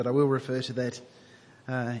But I will refer to that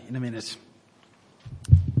in a minute.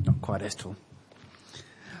 Not quite as tall.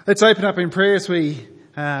 Let's open up in prayer as we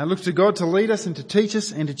look to God to lead us and to teach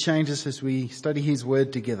us and to change us as we study His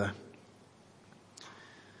Word together.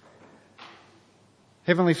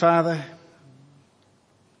 Heavenly Father,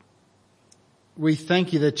 we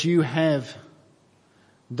thank you that you have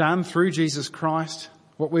done through Jesus Christ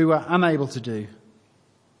what we were unable to do.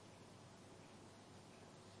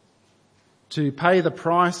 To pay the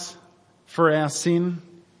price for our sin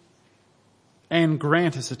and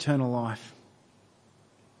grant us eternal life.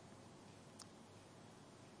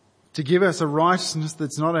 To give us a righteousness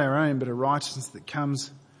that's not our own, but a righteousness that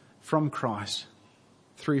comes from Christ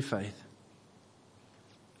through faith.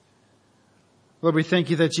 Lord, we thank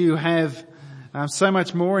you that you have so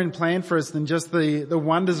much more in plan for us than just the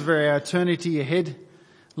wonders of our eternity ahead.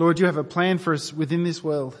 Lord, you have a plan for us within this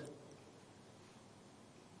world.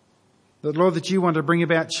 That, Lord, that you want to bring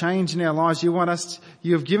about change in our lives. You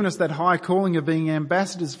have given us that high calling of being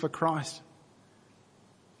ambassadors for Christ.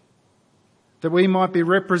 That we might be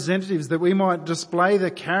representatives, that we might display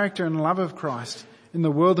the character and love of Christ in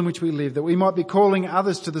the world in which we live, that we might be calling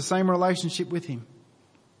others to the same relationship with Him.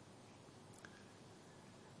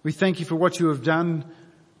 We thank you for what you have done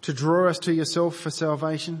to draw us to yourself for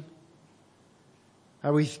salvation.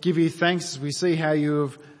 We give you thanks as we see how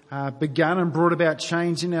you have begun and brought about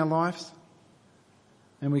change in our lives.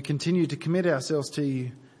 And we continue to commit ourselves to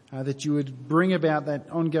you, that you would bring about that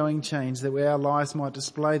ongoing change, that our lives might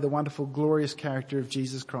display the wonderful, glorious character of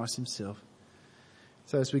Jesus Christ Himself.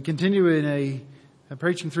 So as we continue in a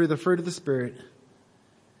preaching through the fruit of the Spirit,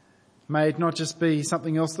 may it not just be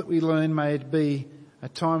something else that we learn, may it be a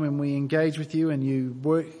time when we engage with you and you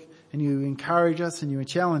work and you encourage us and you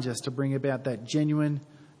challenge us to bring about that genuine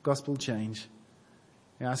gospel change.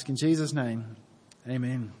 I ask in Jesus' name,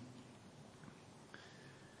 amen.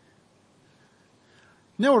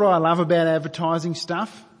 You know what I love about advertising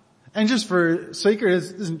stuff? And just for a secret,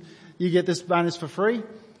 you get this bonus for free.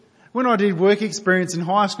 When I did work experience in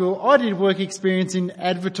high school, I did work experience in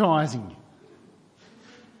advertising.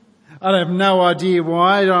 I have no idea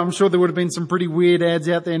why. I'm sure there would have been some pretty weird ads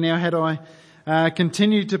out there now had I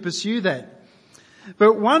continued to pursue that.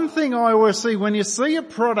 But one thing I always see, when you see a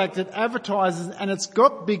product that advertises and it's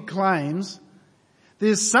got big claims,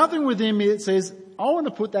 there's something within me that says, I want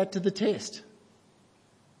to put that to the test.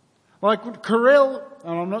 Like Corel,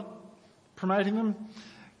 and I'm not promoting them,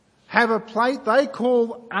 have a plate they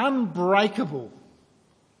call Unbreakable.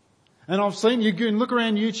 And I've seen, you can look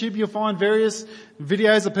around YouTube, you'll find various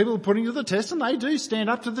videos of people putting to the test, and they do stand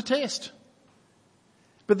up to the test.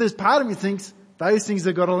 But there's part of me thinks, those things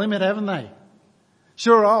have got a limit, haven't they?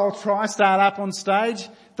 Sure, I'll try start up on stage.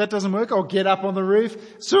 If that doesn't work, I'll get up on the roof.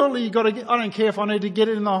 Certainly I don't care if I need to get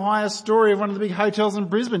it in the highest story of one of the big hotels in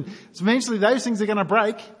Brisbane. So eventually those things are going to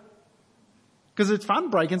break. Because it's fun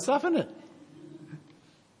breaking stuff, isn't it?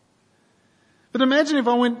 But imagine if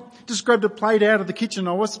I just grabbed a plate out of the kitchen.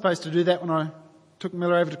 I was supposed to do that when I took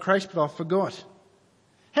Miller over to creche, but I forgot.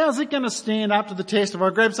 How's it going to stand up to the test if I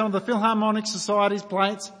grab some of the Philharmonic Society's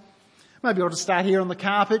plates? Maybe I'll just start here on the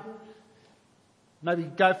carpet. Maybe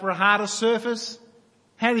go for a harder surface.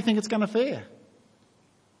 How do you think it's going to fare?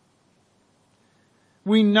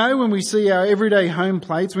 We know when we see our everyday home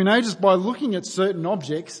plates, we know just by looking at certain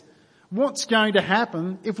objects, what's going to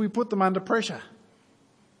happen if we put them under pressure.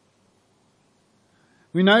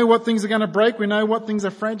 We know what things are going to break. We know what things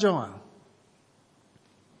are fragile.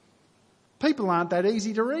 People aren't that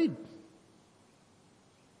easy to read.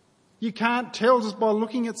 You can't tell just by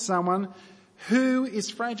looking at someone who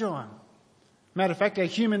is fragile. Matter of fact, our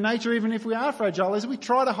human nature, even if we are fragile, is we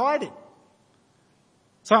try to hide it.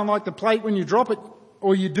 Something like the plate, when you drop it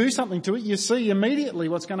or you do something to it, you see immediately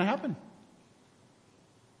what's going to happen.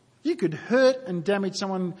 You could hurt and damage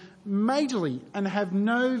someone majorly and have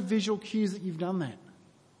no visual cues that you've done that.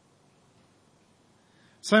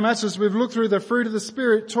 So much as we've looked through the fruit of the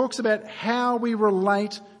Spirit, talks about how we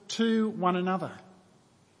relate to one another.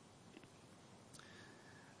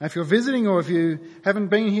 Now, if you're visiting or if you haven't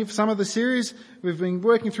been here for some of the series, we've been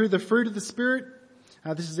working through the fruit of the Spirit.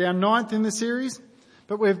 This is our 9th in the series.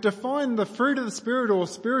 But we've defined the fruit of the Spirit or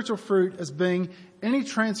spiritual fruit as being any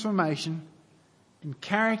transformation in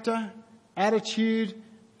character, attitude,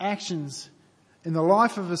 actions in the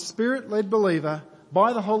life of a Spirit-led believer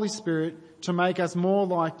by the Holy Spirit to make us more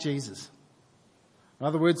like Jesus. In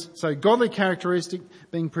other words, so godly characteristic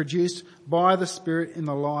being produced by the Spirit in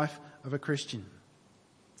the life of a Christian.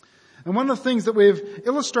 And one of the things that we've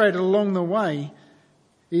illustrated along the way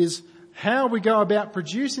is how we go about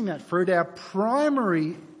producing that fruit. Our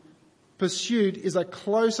primary pursuit is a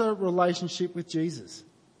closer relationship with Jesus.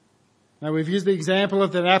 Now, we've used the example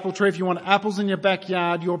of that apple tree. If you want apples in your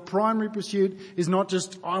backyard, your primary pursuit is not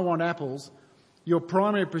just, I want apples. Your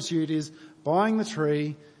primary pursuit is buying the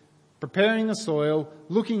tree, preparing the soil,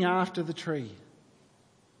 looking after the tree.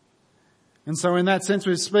 And so in that sense,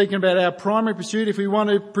 we're speaking about our primary pursuit, if we want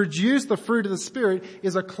to produce the fruit of the Spirit,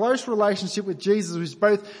 is a close relationship with Jesus, which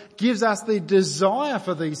both gives us the desire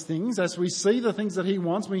for these things as we see the things that he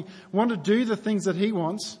wants. We want to do the things that he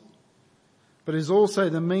wants, but is also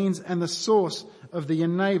the means and the source of the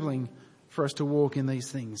enabling for us to walk in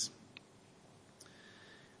these things.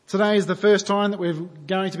 Today is the first time that we're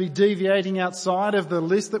going to be deviating outside of the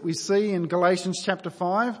list that we see in Galatians chapter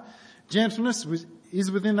 5. Gentleness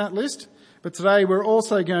is within that list. But today we're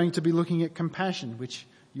also going to be looking at compassion, which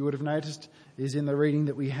you would have noticed is in the reading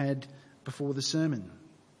that we had before the sermon.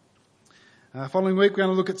 Following week we're going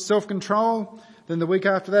to look at self-control. Then the week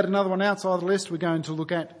after that, another one outside the list, we're going to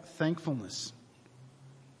look at thankfulness.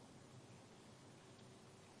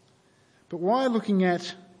 But why looking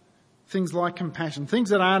at things like compassion, things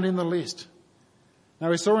that aren't in the list? Now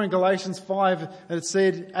we saw in Galatians 5 that it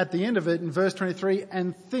said at the end of it in verse 23,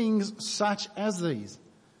 and things such as these.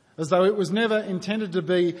 As though it was never intended to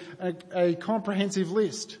be a comprehensive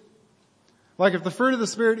list. Like if the fruit of the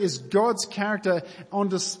Spirit is God's character on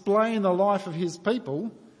display in the life of his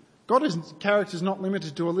people, God's character is not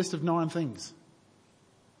limited to a list of 9 things.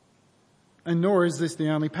 And nor is this the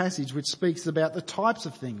only passage which speaks about the types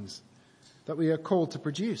of things that we are called to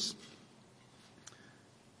produce.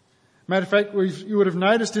 Matter of fact, you would have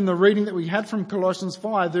noticed in the reading that we had from Colossians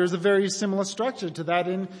 5, there is a very similar structure to that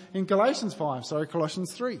in Colossians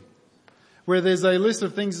 3. Where there's a list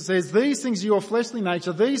of things that says, these things are your fleshly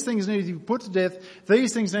nature, these things need to be put to death,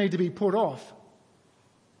 these things need to be put off.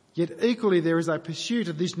 Yet equally there is a pursuit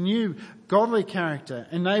of this new godly character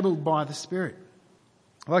enabled by the Spirit.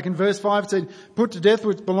 Like in verse 5 it said, put to death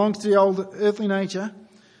which belongs to the old earthly nature.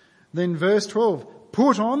 Then verse 12,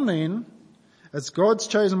 put on then, as God's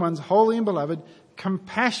chosen ones, holy and beloved,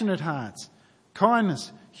 compassionate hearts,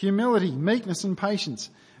 kindness, humility, meekness and patience,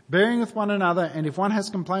 bearing with one another, and if one has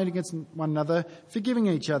complained against one another, forgiving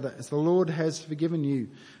each other, as the Lord has forgiven you.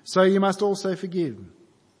 So you must also forgive.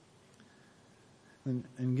 And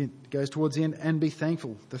it goes towards the end, and be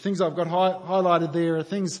thankful. The things I've got highlighted there are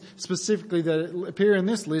things specifically that appear in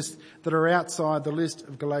this list that are outside the list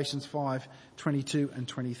of Galatians 5, 22 and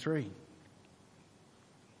 23.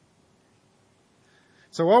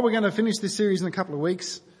 So while we're going to finish this series in a couple of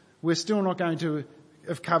weeks, we're still not going to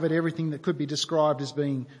have covered everything that could be described as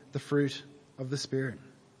being the fruit of the Spirit.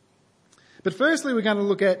 But firstly, we're going to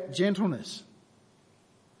look at gentleness.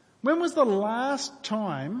 When was the last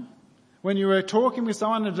time when you were talking with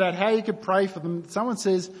someone about how you could pray for them, someone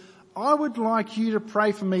says, I would like you to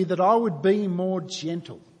pray for me that I would be more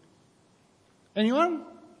gentle? Anyone?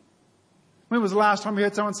 When was the last time you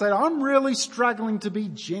heard someone say, I'm really struggling to be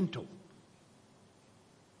gentle?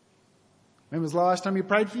 When was the last time you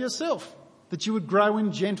prayed for yourself that you would grow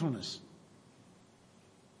in gentleness?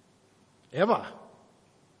 Ever?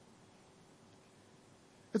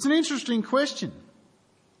 It's an interesting question,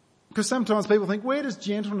 because sometimes people think, where does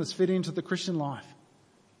gentleness fit into the Christian life?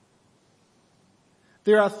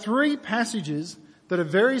 There are 3 passages that are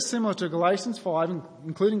very similar to Galatians 5,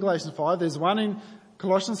 including Galatians 5. There's one in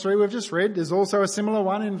Colossians 3 we've just read. There's also a similar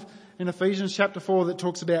one in Ephesians chapter 4 that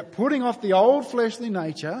talks about putting off the old fleshly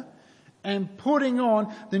nature and putting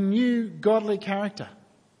on the new godly character.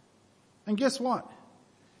 And guess what?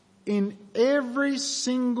 In every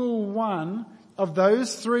single one of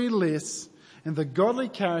those 3 lists and the godly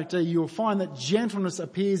character, you'll find that gentleness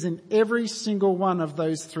appears in every single one of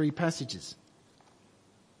those 3 passages.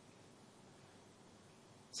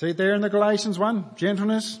 See it there in the Galatians one,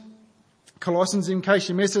 gentleness. Colossians, in case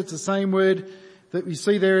you miss it, it's the same word that we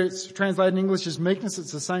see there. It's translated in English as meekness.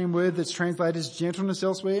 It's the same word that's translated as gentleness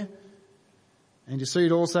elsewhere. And you see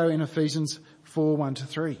it also in Ephesians 4,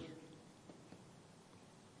 1-3.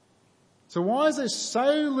 So why is there so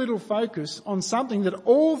little focus on something that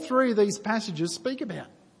all 3 of these passages speak about?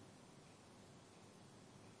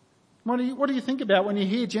 What do you think about when you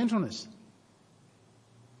hear gentleness?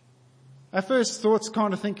 Our first thoughts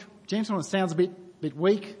kind of think gentleness sounds a bit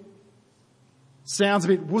weak. Sounds a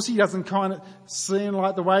bit wussy, doesn't kind of seem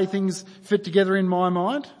like the way things fit together in my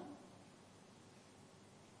mind.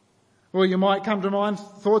 Or you might come to mind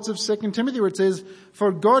thoughts of 2 Timothy where it says,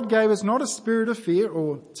 for God gave us not a spirit of fear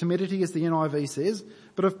or timidity as the NIV says,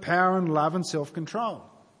 but of power and love and self-control.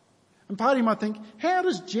 And part of you might think, how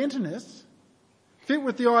does gentleness fit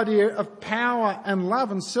with the idea of power and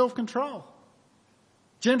love and self-control?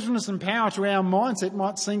 Gentleness and power to our mindset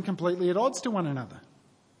might seem completely at odds to one another.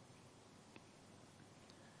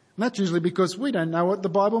 And that's usually because we don't know what the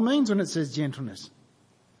Bible means when it says gentleness.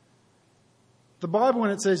 The Bible,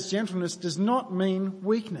 when it says gentleness, does not mean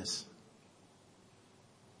weakness.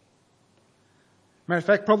 Matter of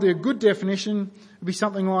fact, probably a good definition would be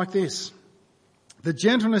something like this. The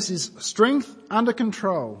gentleness is strength under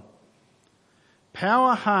control,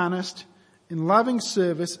 power harnessed in loving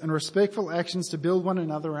service and respectful actions to build one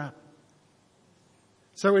another up.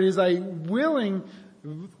 So it is a willing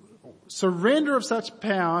surrender of such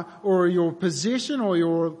power or your position or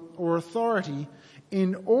your authority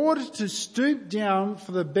in order to stoop down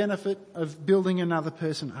for the benefit of building another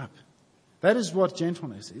person up. That is what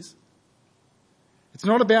gentleness is. It's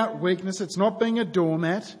not about weakness, it's not being a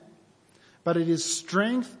doormat, but it is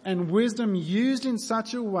strength and wisdom used in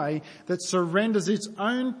such a way that surrenders its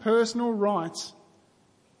own personal rights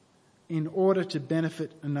in order to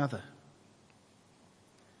benefit another.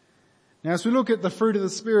 Now, as we look at the fruit of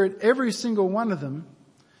the Spirit, every single one of them,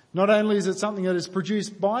 not only is it something that is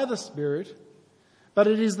produced by the Spirit, but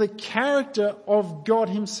it is the character of God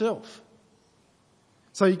Himself.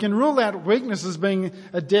 So you can rule out weakness as being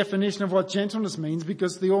a definition of what gentleness means,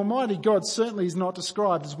 because the Almighty God certainly is not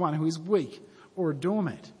described as one who is weak or a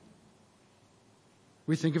doormat.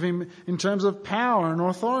 We think of Him in terms of power and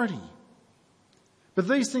authority. But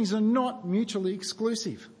these things are not mutually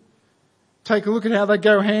exclusive. Take a look at how they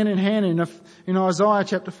go hand in hand in Isaiah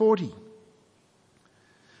chapter 40.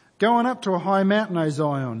 Going up to a high mountain, O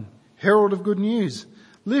Zion, herald of good news.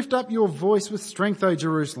 Lift up your voice with strength, O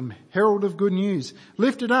Jerusalem, herald of good news.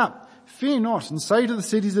 Lift it up, fear not, and say to the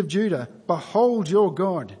cities of Judah, behold your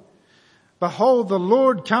God. Behold, the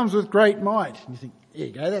Lord comes with great might. And you think, there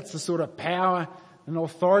you go, that's the sort of power and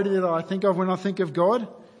authority that I think of when I think of God.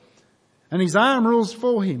 And His arm rules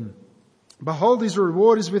for Him. Behold, His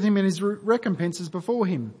reward is with Him and His recompense is before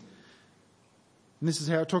Him. And this is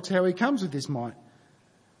how it talks how He comes with this might.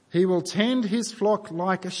 He will tend His flock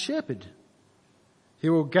like a shepherd. He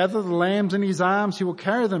will gather the lambs in His arms. He will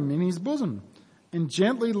carry them in His bosom and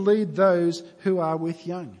gently lead those who are with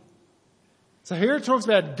young. So here it talks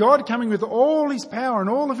about God coming with all His power and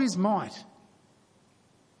all of His might.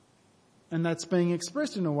 And that's being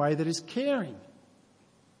expressed in a way that is caring,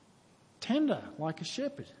 tender like a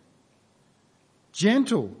shepherd,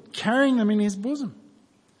 gentle, carrying them in His bosom.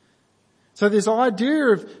 So this idea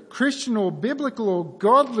of Christian or biblical or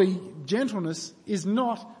godly gentleness is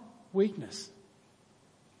not weakness.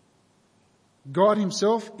 God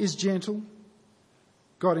Himself is gentle.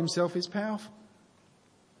 God Himself is powerful.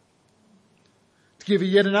 To give you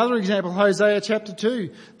yet another example, Hosea chapter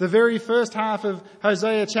 2. The very first half of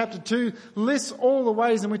Hosea chapter 2 lists all the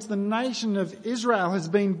ways in which the nation of Israel has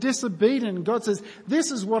been disobedient. And God says,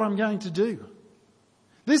 this is what I'm going to do.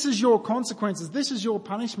 This is your consequences. This is your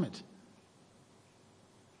punishment.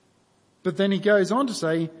 But then He goes on to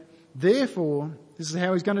say, therefore, this is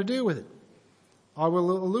how He's going to deal with it. I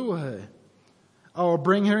will allure her. I will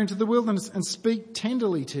bring her into the wilderness and speak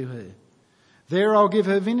tenderly to her. There I'll give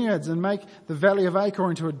her vineyards and make the valley of Achor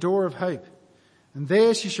into a door of hope. And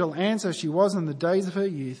there she shall answer as she was in the days of her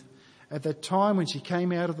youth, at that time when she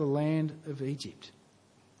came out of the land of Egypt.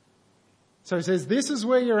 So He says, this is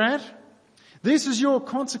where you're at. This is your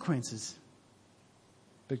consequences.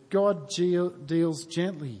 But God deals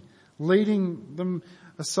gently, leading them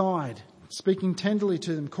aside, speaking tenderly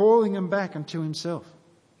to them, calling them back unto Himself.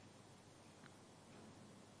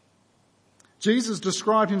 Jesus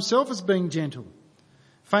described Himself as being gentle.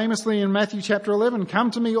 Famously in Matthew chapter 11,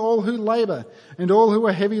 come to me all who labour and all who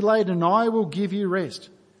are heavy laden, and I will give you rest.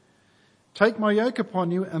 Take my yoke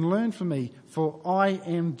upon you and learn from me, for I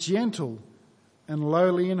am gentle and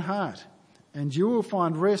lowly in heart, and you will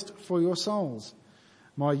find rest for your souls.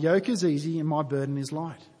 My yoke is easy and my burden is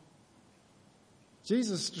light.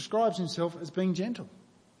 Jesus describes Himself as being gentle.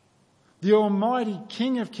 The Almighty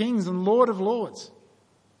King of Kings and Lord of Lords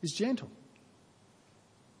is gentle.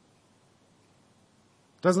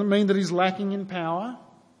 Doesn't mean that He's lacking in power,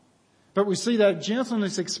 but we see that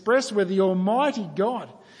gentleness expressed where the Almighty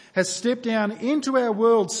God has stepped down into our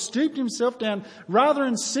world, stooped Himself down, rather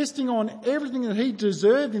insisting on everything that He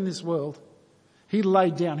deserved in this world. He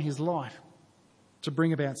laid down His life to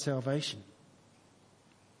bring about salvation.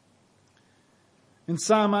 In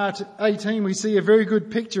Psalm 18 we see a very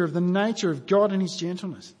good picture of the nature of God and His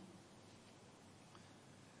gentleness.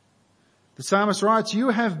 The psalmist writes, You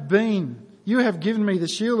have given me the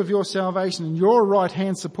shield of your salvation, and your right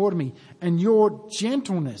hand supported me, and your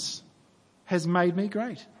gentleness has made me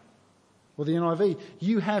great. Or the NIV,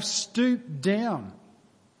 you have stooped down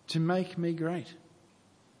to make me great.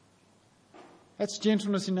 That's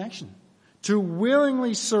gentleness in action. To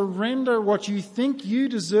willingly surrender what you think you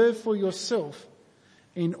deserve for yourself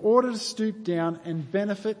in order to stoop down and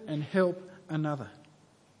benefit and help another.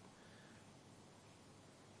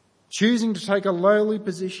 Choosing to take a lowly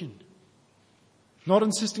position, not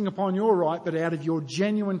insisting upon your right, but out of your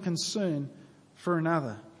genuine concern for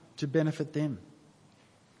another to benefit them.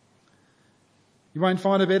 You won't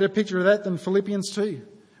find a better picture of that than Philippians 2,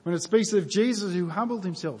 when it speaks of Jesus who humbled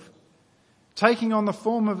himself, taking on the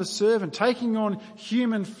form of a servant, taking on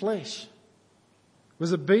human flesh,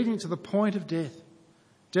 was obedient to the point of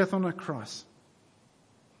death on a cross,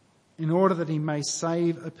 in order that he may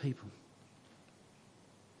save a people.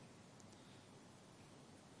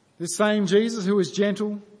 This same Jesus who was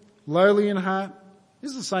gentle, lowly in heart,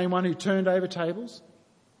 is the same one who turned over tables,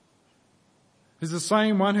 is the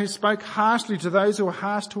same one who spoke harshly to those who were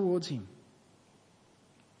harsh towards him.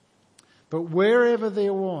 But wherever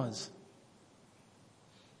there was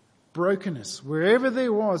brokenness, wherever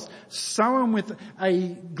there was someone with a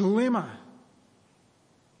glimmer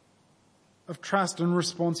of trust and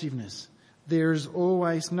responsiveness, there is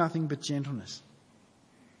always nothing but gentleness.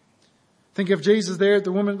 Think of Jesus there at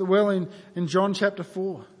the woman at the well in John chapter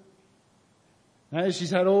 4. Now, she's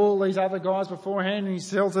had all these other guys beforehand, and he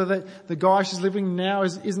tells her that the guy she's living now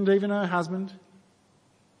isn't even her husband.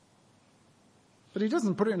 But he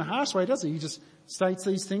doesn't put it in a harsh way, does he? He just states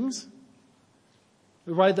these things,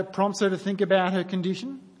 the way that prompts her to think about her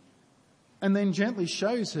condition, and then gently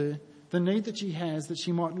shows her the need that she has, that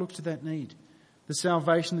she might look to that need, the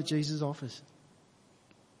salvation that Jesus offers.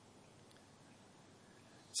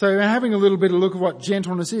 So having a little bit of a look at what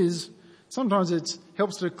gentleness is, sometimes it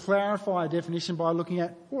helps to clarify a definition by looking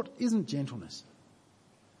at what isn't gentleness.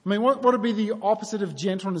 I mean, what would be the opposite of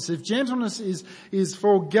gentleness? If gentleness is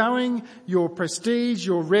foregoing your prestige,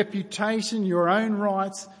 your reputation, your own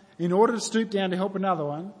rights in order to stoop down to help another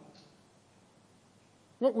one,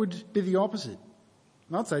 what would be the opposite?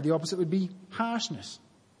 And I'd say the opposite would be harshness.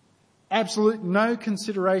 Absolute no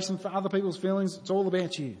consideration for other people's feelings. It's all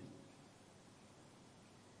about you.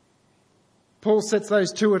 Paul sets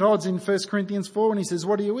those two at odds in 1 Corinthians 4 when he says,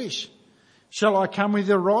 what do you wish? Shall I come with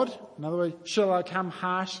a rod? In other words, shall I come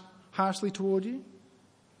harshly toward you?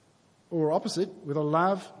 Or opposite, with a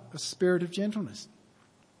love, a spirit of gentleness.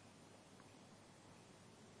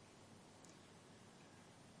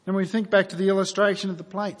 And we think back to the illustration of the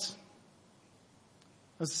plates.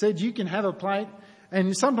 As I said, you can have a plate,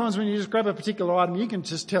 and sometimes when you just grab a particular item, you can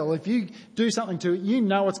just tell. If you do something to it, you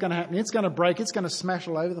know what's going to happen. It's going to break. It's going to smash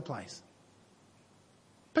all over the place.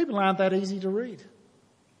 People aren't that easy to read.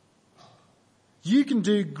 You can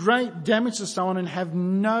do great damage to someone and have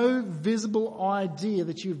no visible idea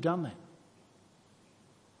that you've done that.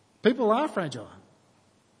 People are fragile.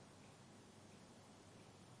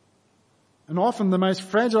 And often the most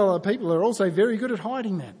fragile of people are also very good at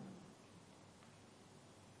hiding that.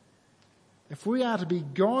 If we are to be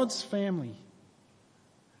God's family,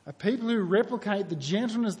 a people who replicate the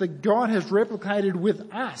gentleness that God has replicated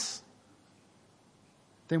with us,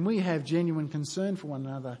 then we have genuine concern for one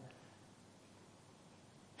another.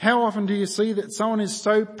 How often do you see that someone is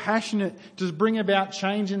so passionate to bring about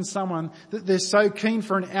change in someone, that they're so keen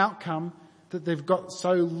for an outcome, that they've got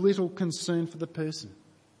so little concern for the person?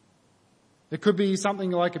 It could be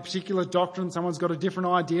something like a particular doctrine, someone's got a different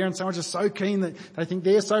idea, and someone's just so keen that they think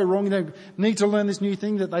they're so wrong, they need to learn this new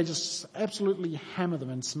thing, that they just absolutely hammer them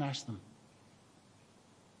and smash them.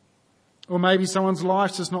 Or maybe someone's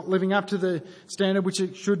life's just not living up to the standard which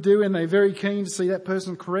it should do, and they're very keen to see that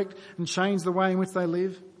person correct and change the way in which they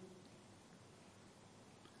live.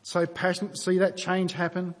 So passionate to see that change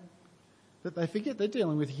happen that they forget they're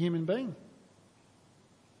dealing with a human being.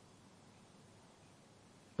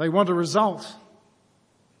 They want a result.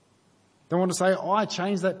 They want to say, I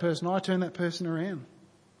changed that person, I turned that person around.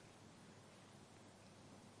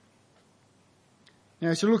 Now,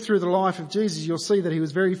 as you look through the life of Jesus, you'll see that he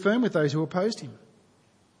was very firm with those who opposed him.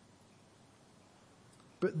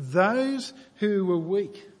 But those who were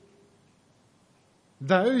weak,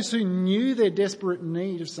 those who knew their desperate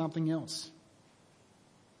need of something else,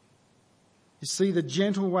 you see the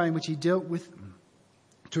gentle way in which he dealt with them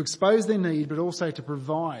to expose their need, but also to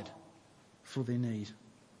provide for their need.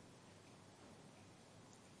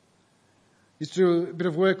 Used to do a bit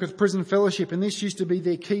of work with Prison Fellowship, and this used to be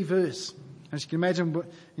their key verse. As you can imagine,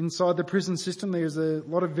 inside the prison system, there's a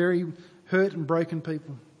lot of very hurt and broken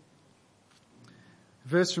people. A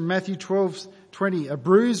verse from Matthew 12:20, a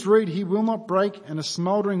bruised reed he will not break, and a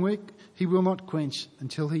smouldering wick he will not quench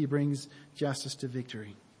until he brings justice to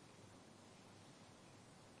victory.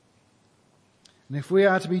 And if we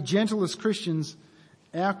are to be gentle as Christians,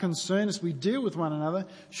 our concern as we deal with one another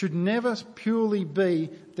should never purely be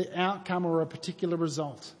the outcome or a particular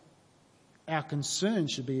result. our concern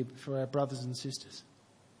should be for our brothers and sisters.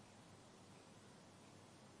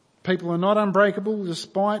 People are not unbreakable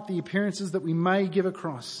despite the appearances that we may give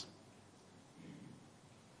across.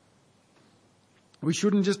 We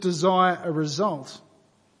shouldn't just desire a result.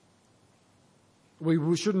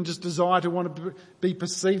 We shouldn't just desire to want to be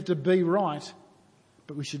perceived to be right,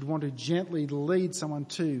 but we should want to gently lead someone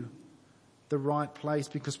to the right place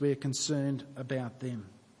because we are concerned about them.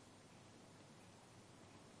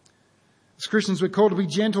 As Christians, we're called to be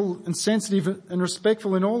gentle and sensitive and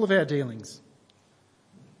respectful in all of our dealings.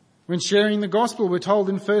 When sharing the gospel, we're told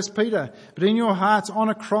in 1 Peter, but in your hearts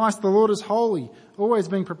honour Christ the Lord as holy, always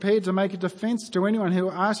being prepared to make a defence to anyone who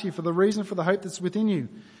will ask you for the reason for the hope that's within you.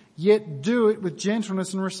 Yet do it with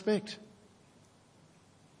gentleness and respect.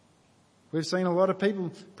 We've seen a lot of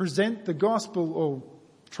people present the gospel or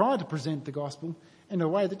try to present the gospel in a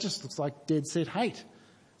way that just looks like dead set hate.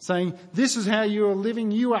 Saying, this is how you are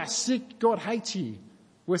living, you are sick, God hates you.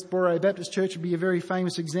 Westboro Baptist Church would be a very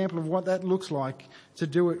famous example of what that looks like, to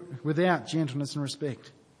do it without gentleness and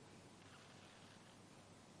respect.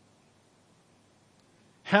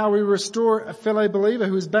 How we restore a fellow believer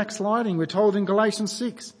who is backsliding, we're told in Galatians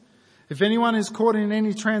 6. If anyone is caught in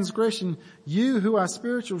any transgression, you who are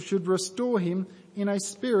spiritual should restore him in a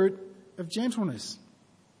spirit of gentleness.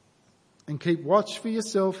 And keep watch for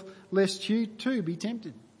yourself, lest you too be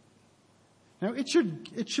tempted. Now, it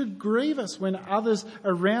should grieve us when others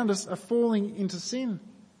around us are falling into sin.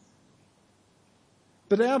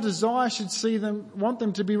 But our desire should want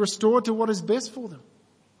them to be restored to what is best for them.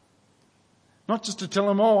 Not just to tell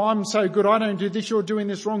them, oh, I'm so good, I don't do this, you're doing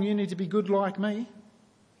this wrong, you need to be good like me.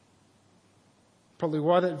 Probably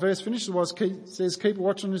why that verse finishes says, keep a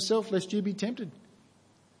watch on yourself, lest you be tempted.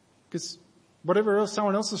 Because whatever else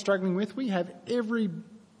someone else is struggling with, we have every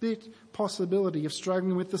bit possibility of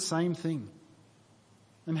struggling with the same thing.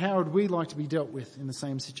 And how would we like to be dealt with in the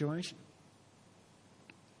same situation?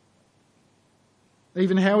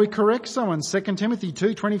 Even how we correct someone, 2 Timothy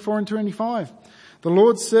 2:24 and 25. The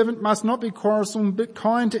Lord's servant must not be quarrelsome but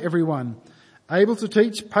kind to everyone, able to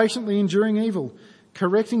teach, patiently enduring evil,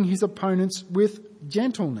 correcting his opponents with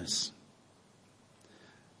gentleness,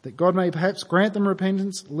 that God may perhaps grant them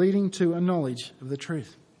repentance leading to a knowledge of the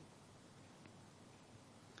truth.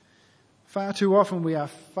 Far too often we are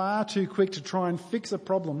far too quick to try and fix a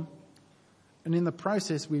problem, and in the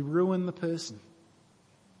process we ruin the person.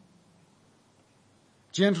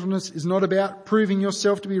 Gentleness is not about proving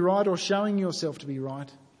yourself to be right or showing yourself to be right.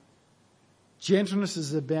 Gentleness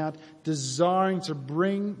is about desiring to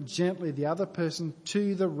bring gently the other person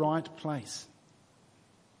to the right place.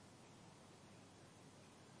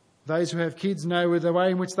 Those who have kids know the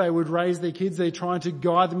way in which they would raise their kids. They're trying to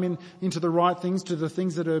guide them into the right things, to the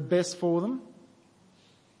things that are best for them.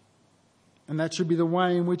 And that should be the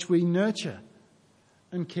way in which we nurture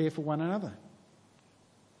and care for one another.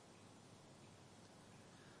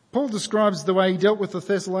 Paul describes the way he dealt with the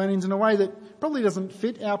Thessalonians in a way that probably doesn't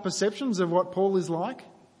fit our perceptions of what Paul is like.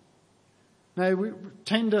 Now, we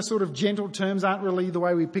tend to sort of gentle terms aren't really the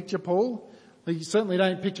way we picture Paul. You certainly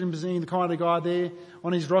don't picture him as being the kind of guy there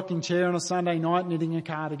on his rocking chair on a Sunday night knitting a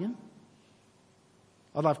cardigan.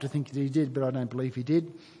 I'd love to think that he did, but I don't believe he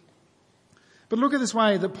did. But look at this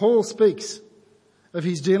way that Paul speaks of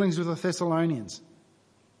his dealings with the Thessalonians.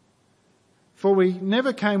 For we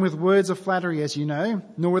never came with words of flattery, as you know,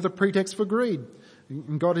 nor with a pretext for greed,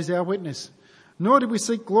 and God is our witness. Nor did we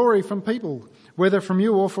seek glory from people, whether from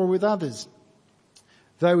you or from with others,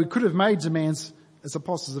 though we could have made demands as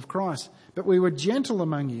apostles of Christ. But we were gentle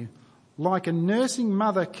among you, like a nursing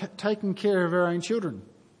mother taking care of her own children.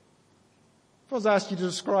 If I was asked you to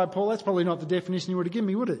describe Paul, that's probably not the definition you would have given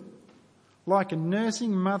me, would it? Like a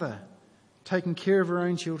nursing mother taking care of her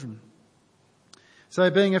own children. So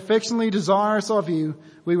being affectionately desirous of you,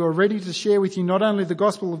 we were ready to share with you not only the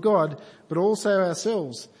gospel of God, but also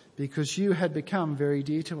ourselves, because you had become very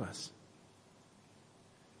dear to us.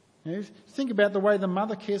 You know, think about the way the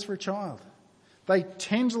mother cares for a child. They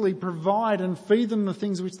tenderly provide and feed them the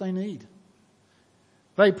things which they need.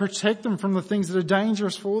 They protect them from the things that are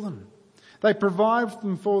dangerous for them. They provide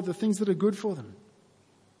them for the things that are good for them.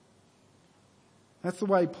 That's the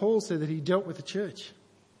way Paul said that he dealt with the church.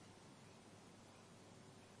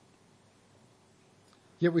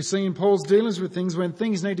 Yet we see in Paul's dealings with things, when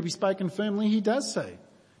things need to be spoken firmly, he does so.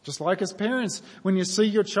 Just like as parents, when you see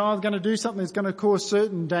your child going to do something that's going to cause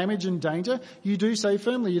certain damage and danger, you do say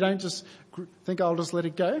firmly. You don't just think, I'll just let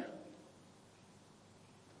it go.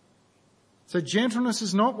 So gentleness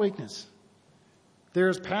is not weakness. There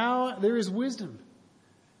is power, there is wisdom,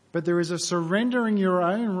 but there is a surrendering your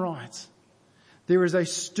own rights. There is a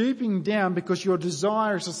stooping down because your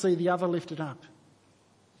desire is to see the other lifted up.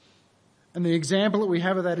 And the example that we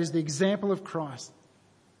have of that is the example of Christ.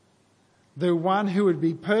 The one who would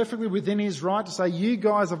be perfectly within his right to say, you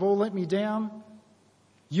guys have all let me down.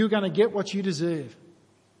 You're going to get what you deserve.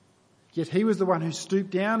 Yet he was the one who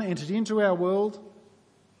stooped down, entered into our world,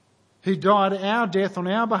 who died our death on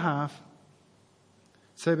our behalf,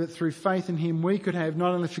 so that through faith in him we could have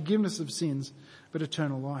not only forgiveness of sins, but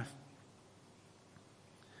eternal life.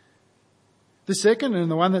 The second, and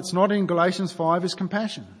the one that's not in Galatians 5, is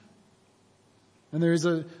compassion. And there is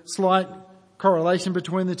a slight correlation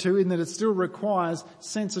between the two in that it still requires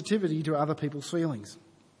sensitivity to other people's feelings.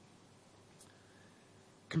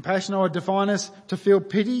 Compassion, I would define as to feel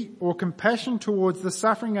pity or compassion towards the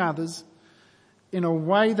suffering others in a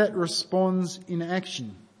way that responds in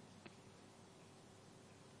action.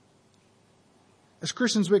 As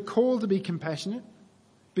Christians, we're called to be compassionate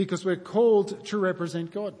because we're called to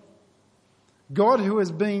represent God. God who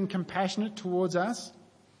has been compassionate towards us,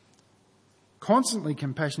 constantly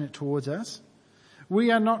compassionate towards us. We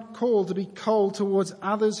are not called to be cold towards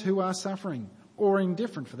others who are suffering, or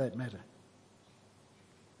indifferent for that matter.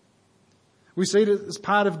 We see it as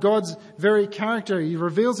part of God's very character. He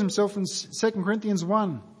reveals himself in 2 Corinthians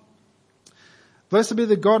 1. Blessed be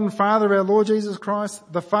the God and Father of our Lord Jesus Christ,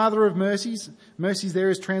 the Father of mercies. Mercies there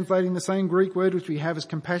is translating the same Greek word which we have as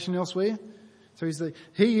compassion elsewhere. So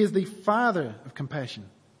he is the Father of compassion,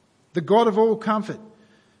 the God of all comfort,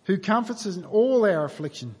 who comforts us in all our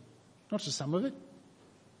affliction, not just some of it,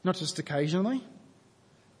 not just occasionally,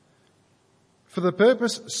 for the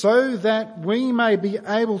purpose so that we may be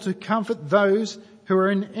able to comfort those who are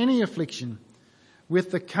in any affliction with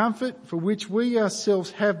the comfort for which we ourselves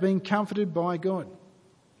have been comforted by God.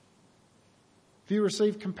 Have you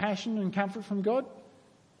received compassion and comfort from God?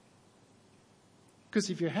 Because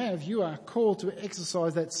if you have, you are called to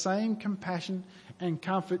exercise that same compassion and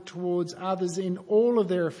comfort towards others in all of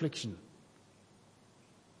their affliction.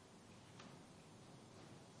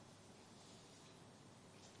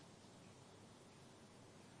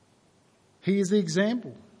 He is the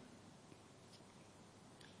example.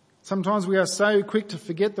 Sometimes we are so quick to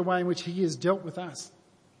forget the way in which he has dealt with us,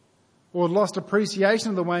 or lost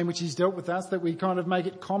appreciation of the way in which he's dealt with us, that we kind of make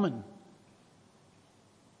it common.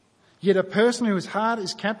 Yet a person whose heart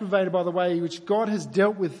is captivated by the way in which God has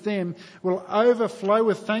dealt with them will overflow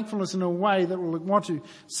with thankfulness in a way that will want to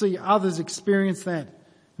see others experience that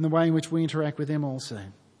in the way in which we interact with them also.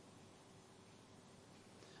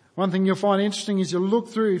 One thing you'll find interesting is you look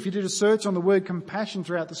through, if you did a search on the word compassion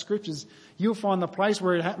throughout the scriptures, you'll find the place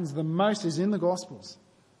where it happens the most is in the Gospels.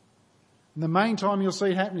 And the main time you'll see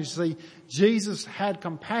it happen is you see Jesus had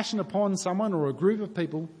compassion upon someone or a group of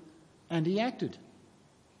people and he acted.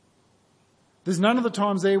 There's none of the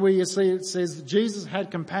times there where you see it says that Jesus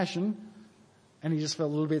had compassion and he just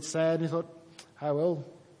felt a little bit sad and he thought, oh well,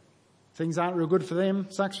 things aren't real good for them,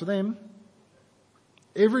 sucks for them.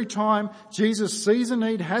 Every time Jesus sees a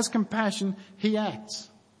need, has compassion, he acts.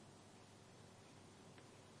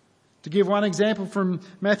 To give one example from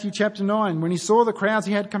Matthew chapter 9, when he saw the crowds,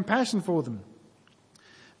 he had compassion for them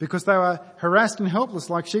because they were harassed and helpless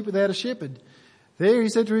like sheep without a shepherd. There he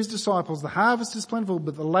said to his disciples, the harvest is plentiful,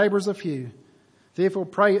 but the labourers are few. Therefore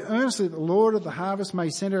pray earnestly that the Lord of the harvest may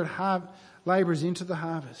send out labourers into the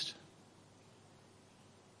harvest.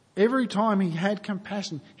 Every time he had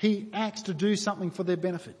compassion, he acts to do something for their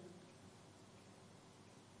benefit.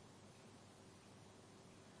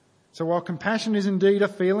 So while compassion is indeed a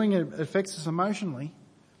feeling, it affects us emotionally,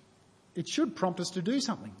 it should prompt us to do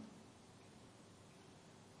something.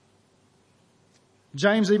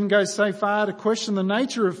 James even goes so far to question the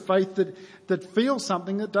nature of faith that feels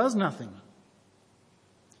something that does nothing.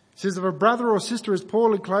 He says, if a brother or sister is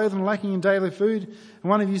poorly clothed and lacking in daily food, and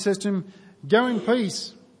one of you says to him, go in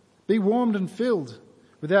peace, be warmed and filled,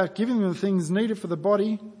 without giving them the things needed for the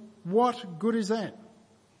body, what good is that?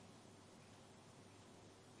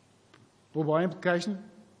 Well, by implication,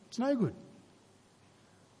 it's no good.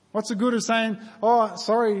 What's the good of saying, oh,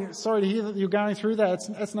 sorry to hear that you're going through that.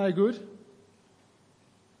 That's no good.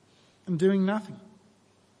 And doing nothing.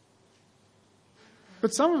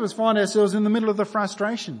 But some of us find ourselves in the middle of the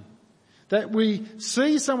frustration that we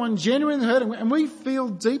see someone genuinely hurting and we feel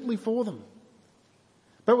deeply for them.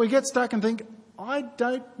 But we get stuck and think, I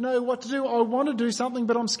don't know what to do. I want to do something,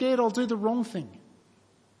 but I'm scared I'll do the wrong thing.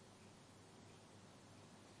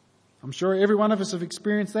 I'm sure every one of us have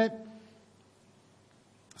experienced that.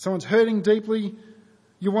 Someone's hurting deeply.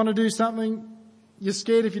 You want to do something. You're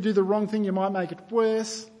scared if you do the wrong thing, you might make it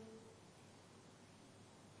worse.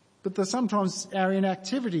 But sometimes our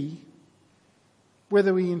inactivity,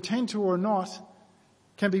 whether we intend to or not,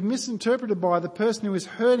 can be misinterpreted by the person who is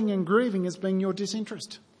hurting and grieving as being your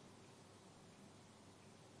disinterest.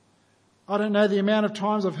 I don't know the amount of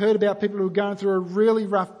times I've heard about people who are going through a really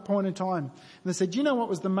rough point in time. And they said, do you know what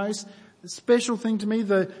was the most special thing to me,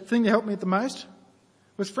 the thing that helped me the most?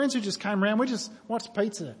 Was friends who just came around. We just watched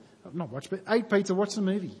pizza. Not watched, but ate pizza, watched a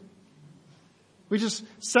movie. We just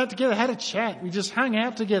sat together, had a chat. We just hung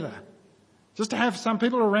out together. Just to have some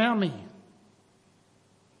people around me.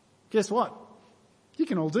 Guess what? You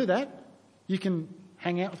can all do that. You can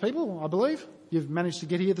hang out with people, I believe. You've managed to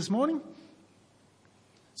get here this morning.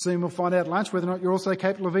 Soon we'll find out at lunch whether or not you're also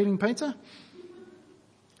capable of eating pizza.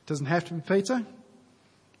 It doesn't have to be pizza.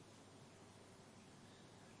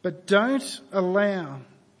 But don't allow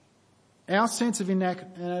our sense of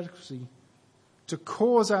inadequacy to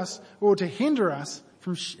cause us or to hinder us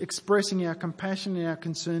from expressing our compassion and our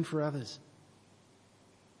concern for others.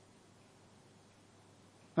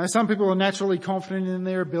 Now, some people are naturally confident in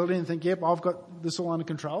their ability and think, yep, I've got this all under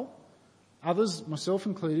control. Others, myself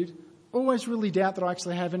included, always really doubt that I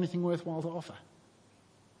actually have anything worthwhile to offer.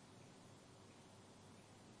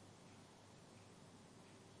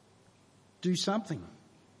 Do something.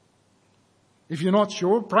 If you're not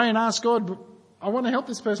sure, pray and ask God, I want to help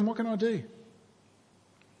this person, what can I do?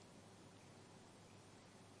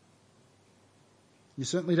 You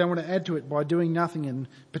certainly don't want to add to it by doing nothing and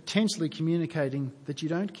potentially communicating that you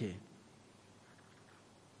don't care.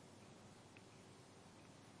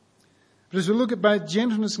 But as we look at both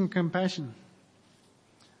gentleness and compassion,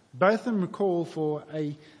 both of them call for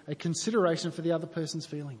a consideration for the other person's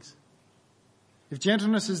feelings. If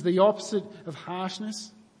gentleness is the opposite of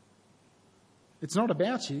harshness, it's not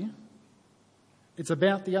about you. It's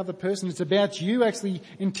about the other person. It's about you actually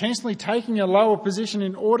intentionally taking a lower position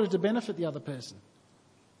in order to benefit the other person.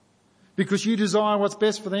 Because you desire what's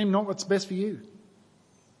best for them, not what's best for you.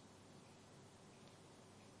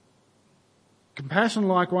 Compassion,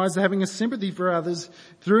 likewise, is having a sympathy for others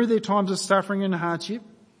through their times of suffering and hardship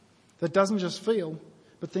that doesn't just feel,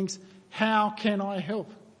 but thinks, how can I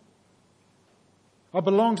help? I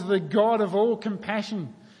belong to the God of all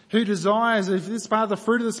compassion, who desires, if this is part of the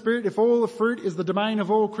fruit of the Spirit, if all the fruit is the domain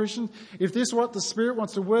of all Christians, if this is what the Spirit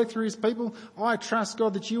wants to work through His people, I trust,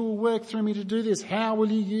 God, that you will work through me to do this. How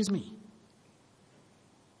will you use me?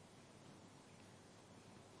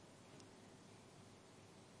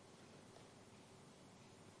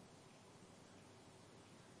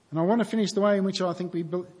 And I want to finish the way in which I think we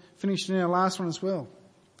finished in our last one as well.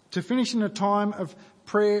 To finish in a time of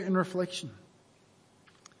prayer and reflection.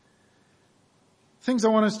 Things I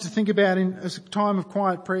want us to think about in a time of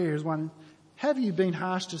quiet prayer is one, have you been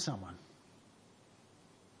harsh to someone?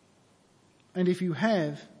 And if you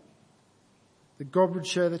have, that God would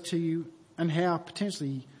show that to you and how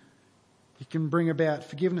potentially He can bring about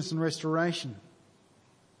forgiveness and restoration.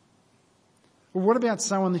 Well, what about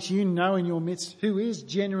someone that you know in your midst who is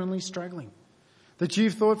genuinely struggling? That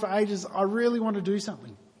you've thought for ages, I really want to do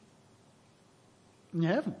something. And you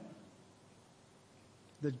haven't.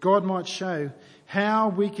 That God might show how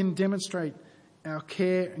we can demonstrate our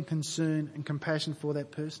care and concern and compassion for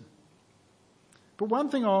that person. But one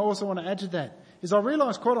thing I also want to add to that is I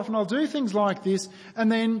realise quite often I'll do things like this,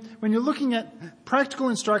 and then when you're looking at practical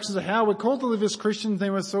instructions of how we're called to live as Christians,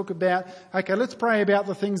 then we'll talk about, okay, let's pray about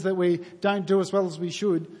the things that we don't do as well as we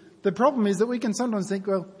should. The problem is that we can sometimes think,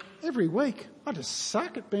 well, every week I just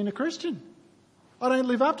suck at being a Christian. I don't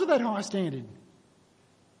live up to that high standard.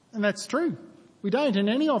 And that's true. We don't in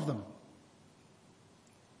any of them.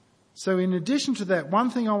 So in addition to that, one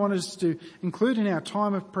thing I want us to include in our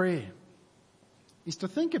time of prayer is to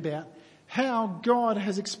think about how God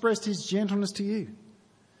has expressed His gentleness to you.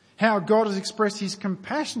 How God has expressed His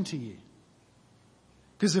compassion to you.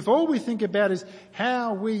 Because if all we think about is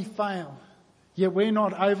how we fail, yet we're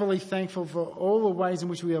not overly thankful for all the ways in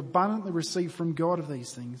which we abundantly receive from God of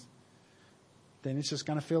these things, then it's just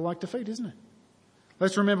going to feel like defeat, isn't it?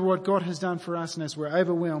 Let's remember what God has done for us, and as we're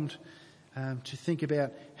overwhelmed, to think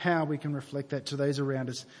about how we can reflect that to those around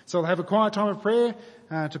us. So I'll have a quiet time of prayer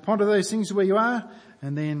to ponder those things where you are,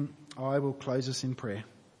 and then I will close us in prayer.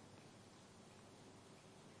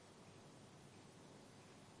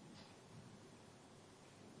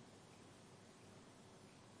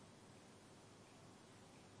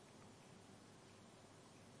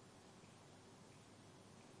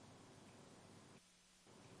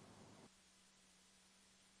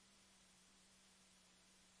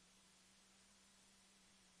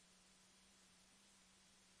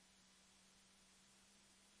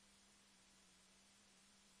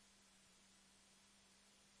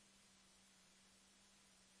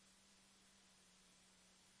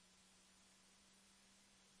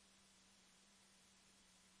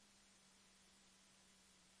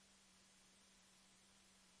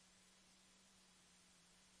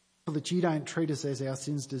 thankful that you don't treat us as our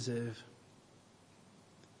sins deserve.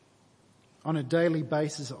 On a daily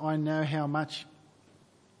basis, I know how much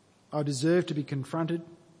I deserve to be confronted,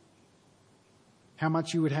 how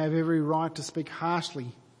much you would have every right to speak harshly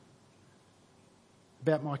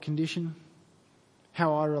about my condition,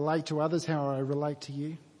 how I relate to others, how I relate to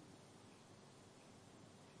you.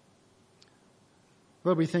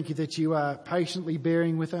 Lord, we thank you that you are patiently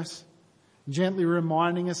bearing with us, gently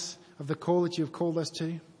reminding us of the call that you have called us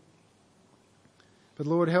to. But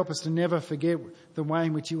Lord, help us to never forget the way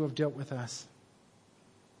in which you have dealt with us.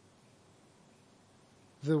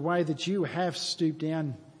 The way that you have stooped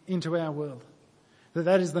down into our world.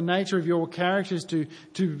 That is the nature of your character, is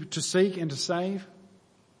to seek and to save.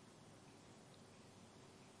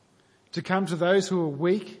 To come to those who are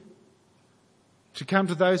weak. To come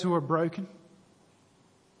to those who are broken.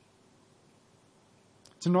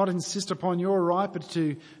 To not insist upon your right, but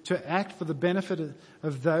to act for the benefit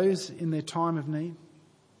of those in their time of need.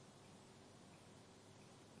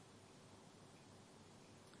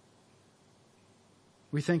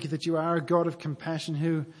 We thank you that you are a God of compassion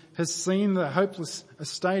who has seen the hopeless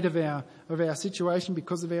state of our situation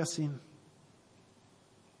because of our sin.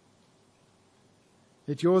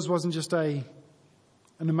 That yours wasn't just an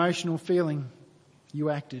emotional feeling, you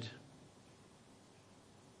acted.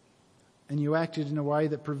 And you acted in a way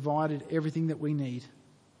that provided everything that we need.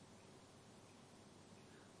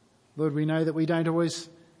 Lord, we know that we don't always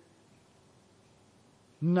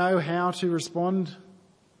know how to respond,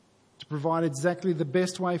 to provide exactly the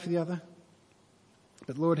best way for the other.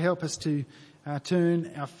 But Lord, help us to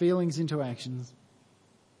turn our feelings into actions,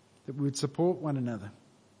 that we would support one another,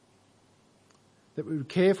 that we would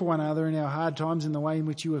care for one another in our hard times in the way in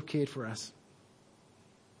which you have cared for us.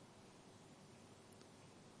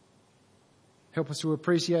 Help us to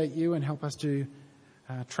appreciate you and help us to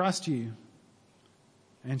trust you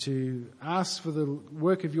and to ask for the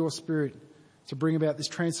work of your Spirit to bring about this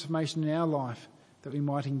transformation in our life, that we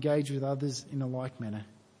might engage with others in a like manner.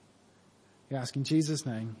 We ask in Jesus'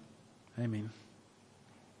 name. Amen.